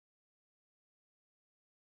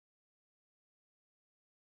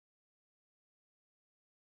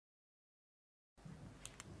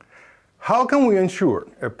How can we ensure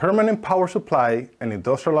a permanent power supply in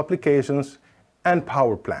industrial applications and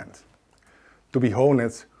power plants? To be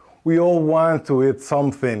honest, we all want to eat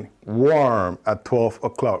something warm at 12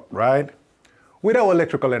 o'clock, right? Without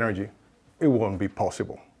electrical energy, it won't be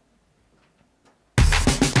possible.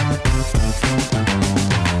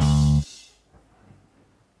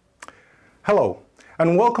 Hello,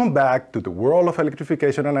 and welcome back to the world of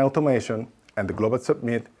electrification and automation and the Global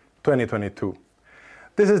Summit 2022.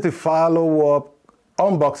 This is the follow-up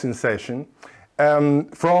unboxing session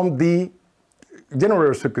from the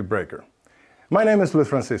generator circuit breaker. My name is Luis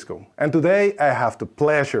Francisco, and today I have the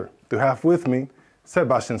pleasure to have with me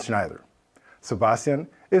Sebastian Schneider. Sebastian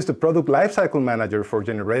is the Product Lifecycle Manager for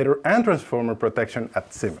Generator and Transformer Protection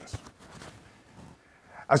at Siemens.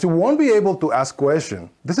 As you won't be able to ask questions,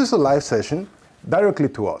 this is a live session directly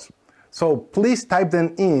to us. So please type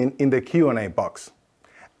them in the Q&A box.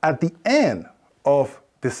 At the end of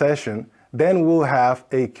the session, then we'll have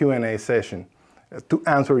a Q&A session to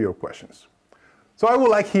answer your questions. So I would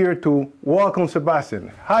like here to welcome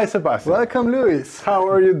Sebastian. Hi, Sebastian. Welcome, Luis. How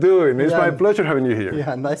are you doing? It's my pleasure having you here.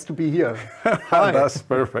 Yeah, nice to be here. Hi. That's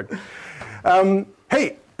perfect.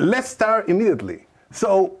 Hey, let's start immediately.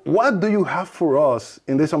 So what do you have for us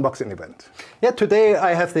in this unboxing event? Yeah, today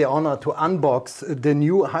I have the honor to unbox the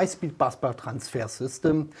new high-speed busbar transfer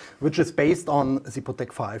system, which is based on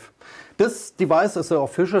SIPROTEC 5. This device is the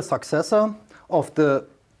official successor of the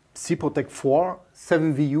SIPROTEC 4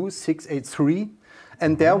 7VU683,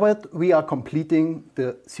 and therewith we are completing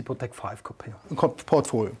the SIPROTEC 5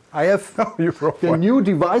 portfolio. I have the new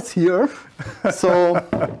device here, so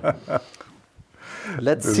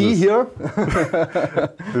let's see here.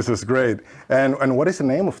 This is great. And what is the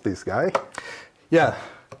name of this guy? Yeah,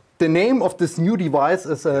 the name of this new device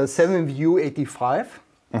is 7VU85.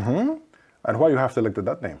 Mm-hmm. And why you have selected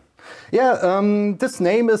that name? Yeah, this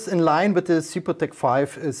name is in line with the SIPROTEC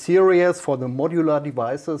 5 series for the modular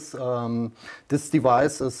devices. This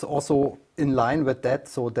device is also in line with that,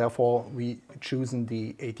 so therefore we chosen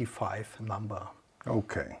the 85 number.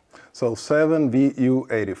 Okay, so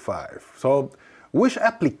 7VU85. So which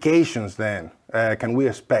applications then can we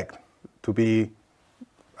expect to be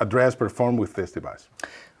addressed, performed with this device?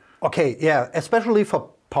 Okay, yeah, especially for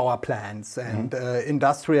power plants and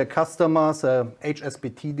industrial customers,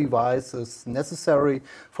 HBST device is necessary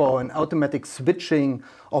for an automatic switching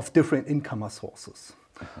of different income sources.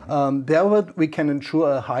 Therewith, we can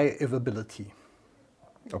ensure a high availability.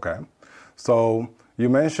 Okay, so you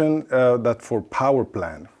mentioned that for power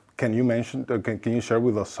plant. Can you share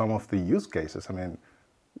with us some of the use cases? I mean,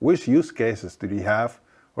 which use cases do you have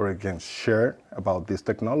or you can share about this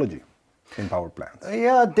technology in power plants?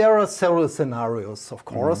 Yeah, there are several scenarios, of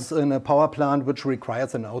course, in a power plant which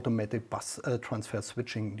requires an automatic bus transfer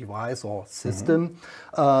switching device or system.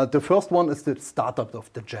 The first one is the startup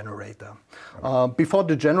of the generator. Before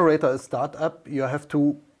the generator is started up, you have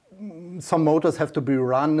to some motors have to be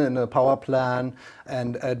run in a power plant,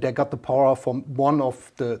 and they got the power from one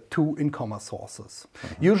of the two income sources.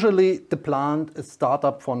 Usually the plant is started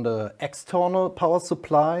up from the external power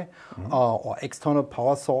supply or external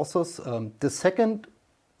power sources. The second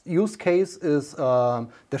use case is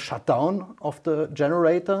the shutdown of the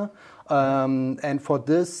generator. And for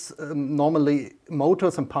this, normally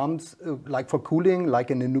motors and pumps, like for cooling,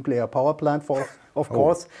 like in a nuclear power plant, of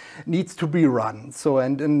course, needs to be run. So,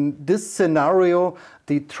 and in this scenario,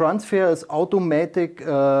 the transfer is automatic,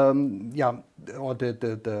 or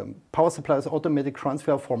the power supply is automatic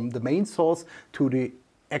transfer from the main source to the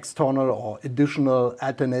external or additional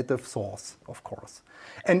alternative source, of course.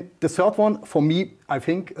 And the third one, for me, I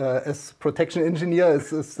think, as protection engineer,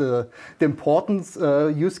 is the important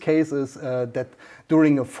use case is that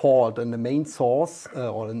during a fault in the main source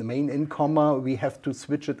or in the main incomer, we have to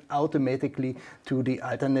switch it automatically to the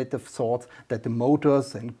alternative source that the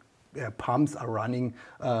motors and pumps are running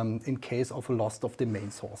in case of a loss of the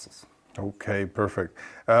main sources. Okay, perfect.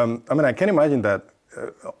 I mean, I can imagine that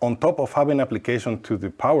on top of having application to the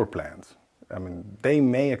power plants, I mean, they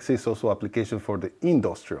may exist also applications for the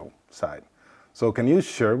industrial side. So can you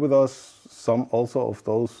share with us some also of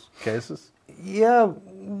those cases? Yeah,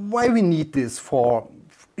 why we need this for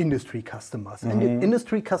industry customers. And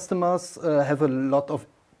industry customers have a lot of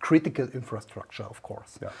critical infrastructure, of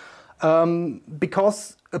course. Yeah.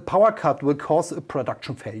 Because a power cut will cause a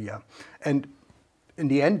production failure. And in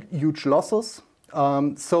the end, huge losses.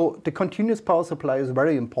 So the continuous power supply is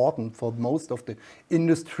very important for most of the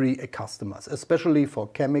industry customers, especially for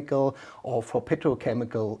chemical or for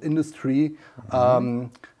petrochemical industry.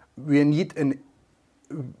 We need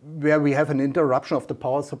where we have an interruption of the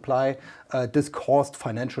power supply, this caused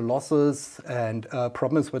financial losses and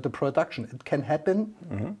problems with the production. It can happen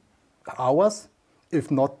hours,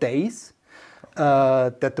 if not days,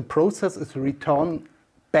 that the process is returned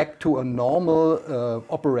back to a normal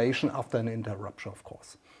operation after an interruption, of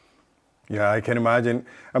course. Yeah, I can imagine.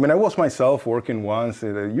 I mean, I was myself working once,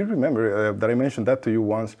 you remember that I mentioned that to you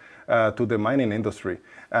once, to the mining industry.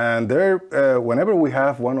 And there, whenever we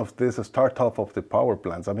have one of these startup of the power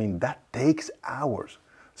plants, I mean, that takes hours.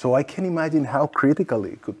 So I can imagine how critical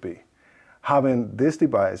it could be, having this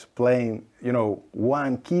device playing, you know,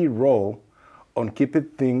 one key role on keeping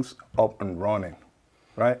things up and running,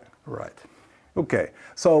 right? Right. Okay,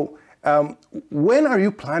 so when are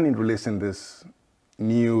you planning releasing this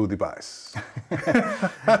new device?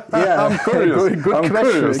 Yeah, I'm curious. Good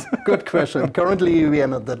question. Good question. Currently, we are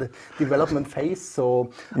in the development phase, so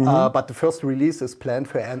but the first release is planned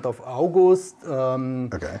for end of August.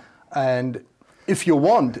 Okay. And if you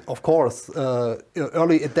want, of course,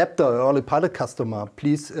 early adapter, early pilot customer,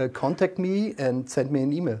 please contact me and send me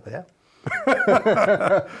an email. Yeah.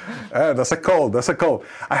 That's a call. That's a call.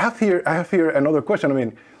 I have here another question. I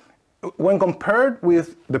mean, when compared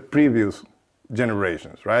with the previous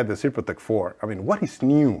generations, right, the SIPROTEC 4, I mean, what is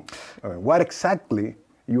new? I mean, what exactly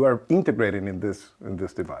you are integrating in this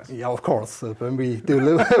device? Yeah, of course. When we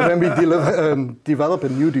develop a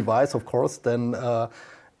new device, of course, then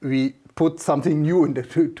we put something new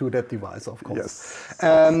to that device, of course.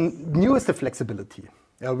 Yes. New is the flexibility,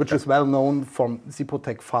 which is well known from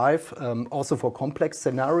SIPROTEC 5, also for complex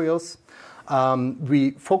scenarios.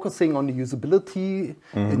 We focusing on the usability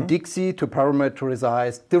in Dixie to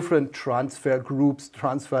parameterize different transfer groups,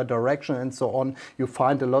 transfer direction, and so on. You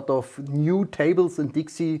find a lot of new tables in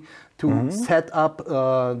Dixie to set up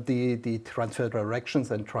the transfer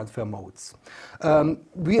directions and transfer modes.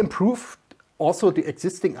 We improved also the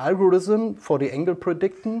existing algorithm for the angle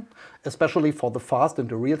prediction, especially for the fast and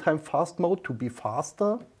the real-time fast mode to be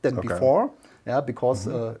faster than before. Yeah, because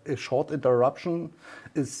a short interruption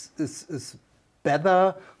is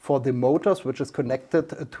better for the motors which is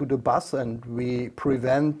connected to the bus, and we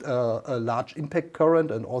prevent a large impact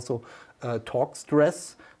current and also torque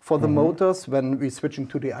stress for the motors when we're switching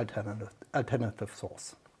to the alternative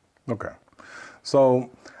source. Okay,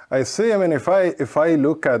 so I see. I mean, if I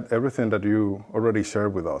look at everything that you already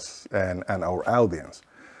shared with us and our audience,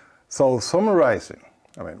 so summarizing,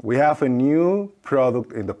 I mean, we have a new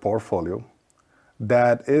product in the portfolio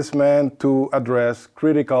that is meant to address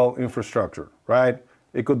critical infrastructure, right?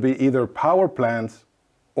 It could be either power plants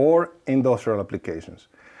or industrial applications.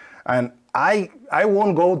 And I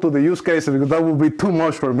won't go to the use cases because that would be too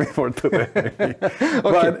much for me for today.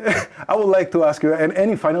 But I would like to ask you,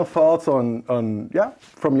 any final thoughts on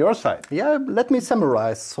from your side? Yeah, let me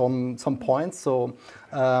summarize some points. So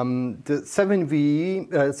the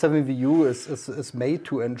 7VU is made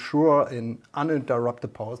to ensure an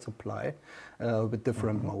uninterrupted power supply with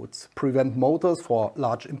different modes. Prevent motors for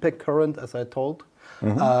large impact current, as I told.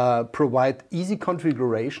 Provide easy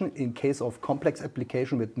configuration in case of complex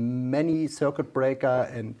application with many circuit breaker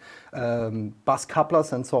and bus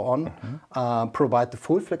couplers and so on. Provide the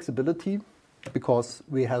full flexibility because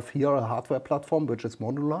we have here a hardware platform which is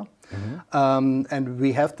modular. And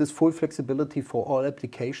we have this full flexibility for all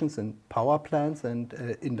applications in power plants and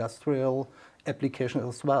industrial applications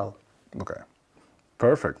as well. Okay.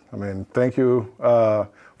 Perfect. I mean, thank you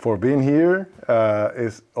for being here.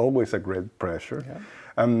 It's always a great pleasure. Yeah.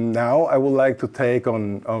 Now I would like to take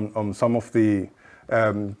on some of the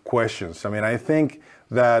questions. I mean, I think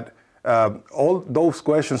that all those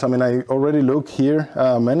questions, I mean, I already look here,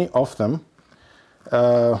 many of them.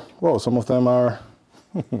 Well, some of them are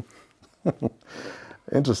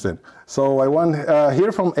interesting. So I want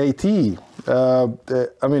hear from AT.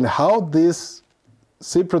 I mean, how this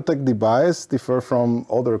SIPROTEC device differ from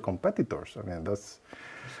other competitors? I mean, that's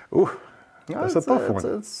a tough one.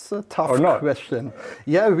 It's a tough question.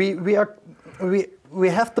 Yeah, we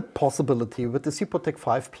have the possibility with the SIPROTEC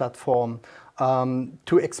 5 platform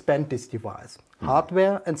to expand this device,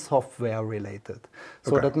 hardware and software related.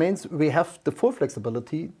 So that means we have the full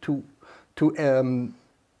flexibility to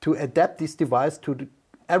adapt this device to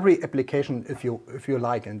every application if you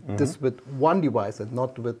like, and this with one device and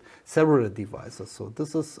not with several devices. So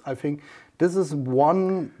this is, I think, this is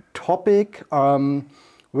one topic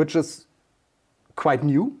which is quite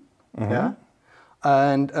new, yeah.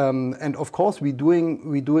 And of course we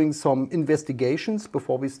doing some investigations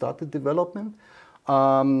before we start the development.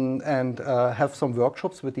 and have some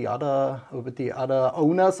workshops with the other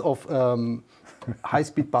owners of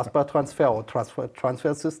high-speed busbar transfer or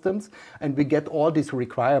transfer systems, and we get all these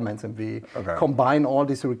requirements, and we combine all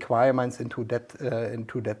these requirements into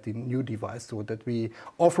that new device, so that we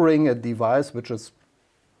offering a device which is,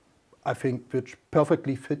 I think, which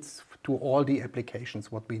perfectly fits to all the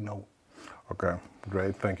applications what we know. Okay,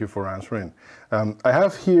 great. Thank you for answering. I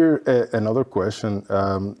have here another question.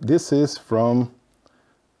 This is from,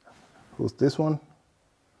 who's this one?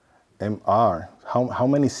 MR. How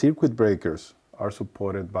many circuit breakers are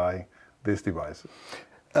supported by this device?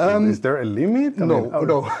 Is there a limit?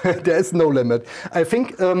 No, there is no limit. I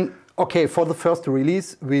think, okay, for the first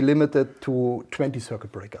release, we limited to 20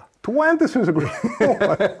 circuit breaker. 20 circuit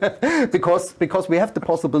breaker? because we have the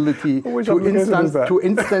possibility to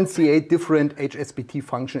instantiate different HSBT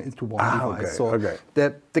functions into one device.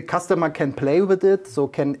 The customer can play with it, so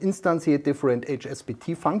can instantiate different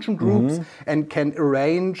HSBT function groups and can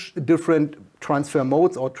arrange different transfer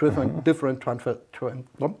modes or different transfer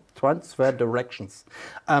directions.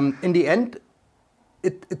 In the end,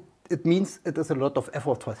 it means it is a lot of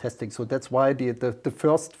effort for testing. So that's why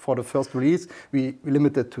for the first release, we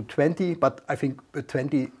limited to 20, but I think with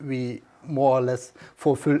 20 we more or less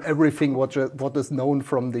fulfill everything what is known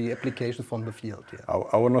from the applications from the field. Yeah.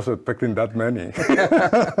 I was not expecting that many.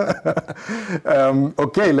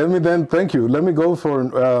 Okay, thank you. Let me go for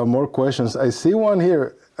more questions. I see one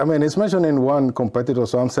here. I mean, it's mentioning one competitor,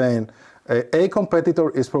 so I'm saying a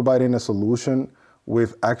competitor is providing a solution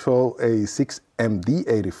with a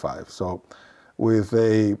 6MD85, so with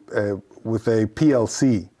a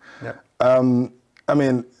PLC. Yep. I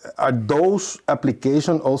mean, are those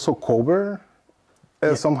applications also covered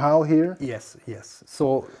somehow here? Yes.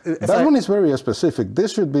 So that one is very specific.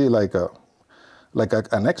 This should be like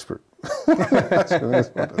an expert.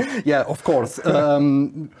 Yeah, of course.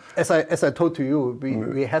 As I told to you,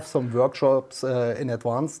 we have some workshops in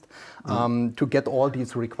advance to get all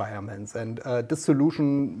these requirements, and this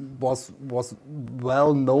solution was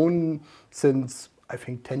well known since I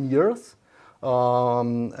think 10 years,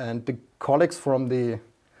 and the colleagues from the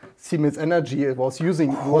Siemens Energy was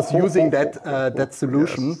using that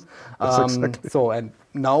solution. Yes, exactly. So and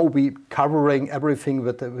now we covering everything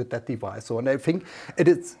with that device. So and I think it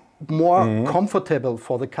is more comfortable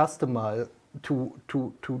for the customer to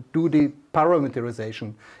do the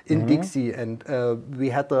parameterization in Dixie, and we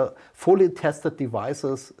had a fully tested device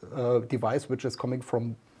which is coming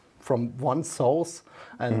from one source,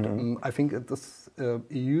 and I think it is a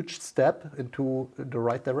huge step into the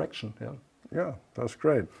right direction. Yeah, that's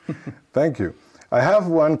great. Thank you. I have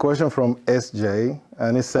one question from SJ,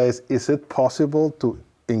 and it says, is it possible to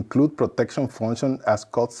include protection function as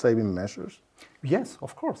cost-saving measures? Yes,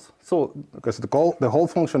 of course. So because the whole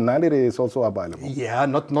functionality is also available. Yeah,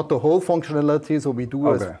 not the whole functionality. So we do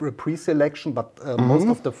a pre-selection, but most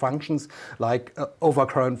of the functions like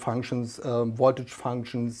overcurrent functions, voltage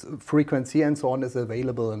functions, frequency, and so on is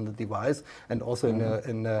available in the device, and also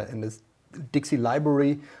in this Dixie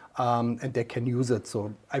library, and they can use it.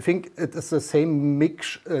 So I think it is the same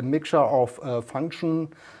mixture of functions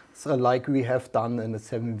like we have done in the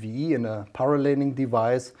 7VE in a paralleling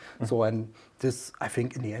device. So and this, I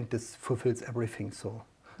think, in the end, this fulfills everything. So,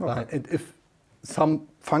 and if some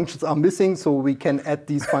functions are missing, so we can add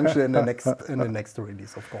these functions in the next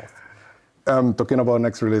release, of course. Talking about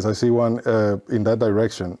next release, I see one in that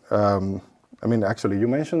direction. I mean, actually, you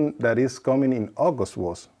mentioned that is coming in August,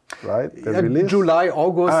 right? July,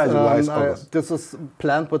 August. August. This is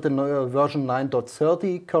planned with the version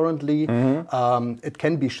 9.30 currently. It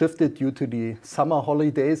can be shifted due to the summer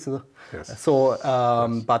holidays. Yes. So,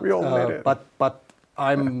 but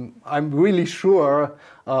I'm really sure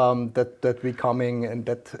that we're coming in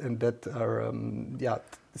that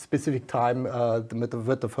specific time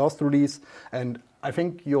with the first release. And I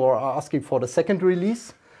think you're asking for the second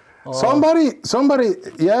release. Somebody,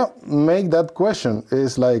 make that question.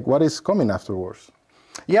 Is like, what is coming afterwards?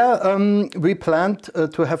 Yeah, we planned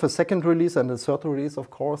to have a second release and a third release,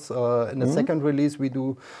 of course. In the second release, we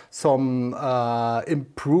do some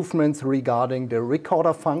improvements regarding the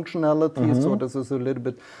recorder functionality. So this is a little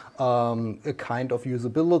bit a kind of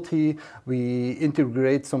usability. We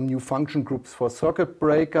integrate some new function groups for circuit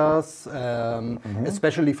breakers,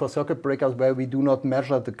 especially for circuit breakers where we do not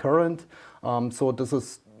measure the current. So this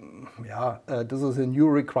is this is a new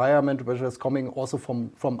requirement which is coming also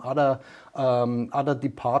from other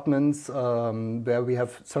departments where we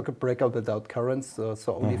have circuit breaker without currents,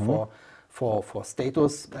 so only for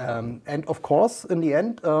status. And of course, in the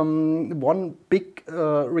end, one big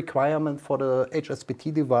requirement for the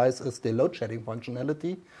HSBT device is the load shedding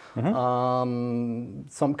functionality.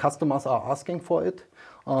 Some customers are asking for it.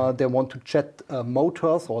 They want to check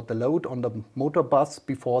motors or the load on the motor bus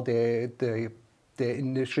before they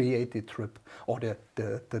initiate the trip or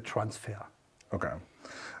the transfer. Okay.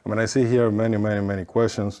 I mean, I see here many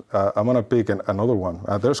questions. I'm going to pick another one.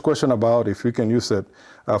 There's a question about if we can use it,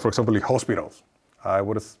 for example, in hospitals. I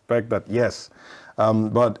would expect that yes.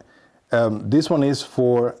 But this one is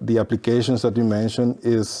for the applications that you mentioned.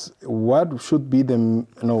 Is what should be the,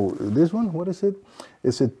 this one, what is it?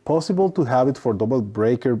 Is it possible to have it for double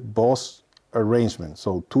breaker bus arrangement?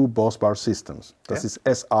 So 2 Busbar systems. This is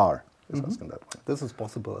SR. Is asking that one. This is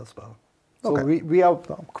possible as well. Okay. So we are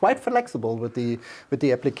quite flexible with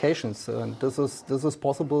the applications, and this is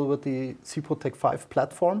possible with the SIPROTEC 5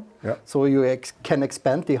 platform. Yeah. So you can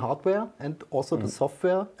expand the hardware and also the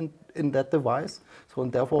software in that device. So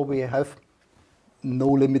and therefore we have no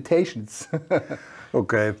limitations.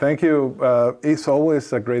 Okay, thank you. It's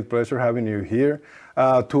always a great pleasure having you here.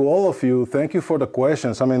 To all of you, thank you for the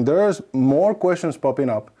questions. I mean, there's more questions popping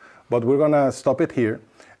up, but we're gonna stop it here.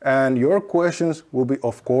 And your questions will be,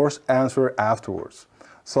 of course, answered afterwards.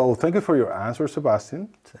 So thank you for your answer, Sebastian.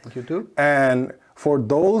 Thank you too. And for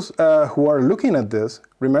those who are looking at this,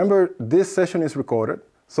 remember this session is recorded,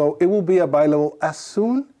 so it will be available as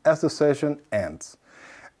soon as the session ends.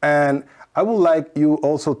 And I would like you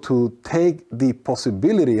also to take the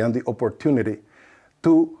possibility and the opportunity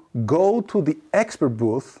to go to the expert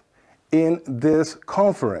booth in this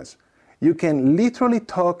conference. You can literally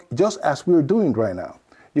talk, just as we're doing right now,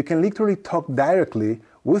 you can literally talk directly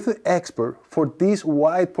with the expert for this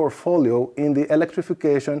wide portfolio in the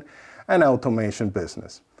electrification and automation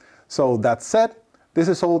business. So that said, this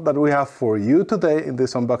is all that we have for you today in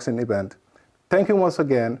this unboxing event. Thank you once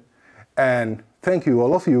again, and thank you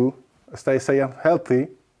all of you. Stay safe and healthy.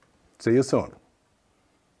 See you soon.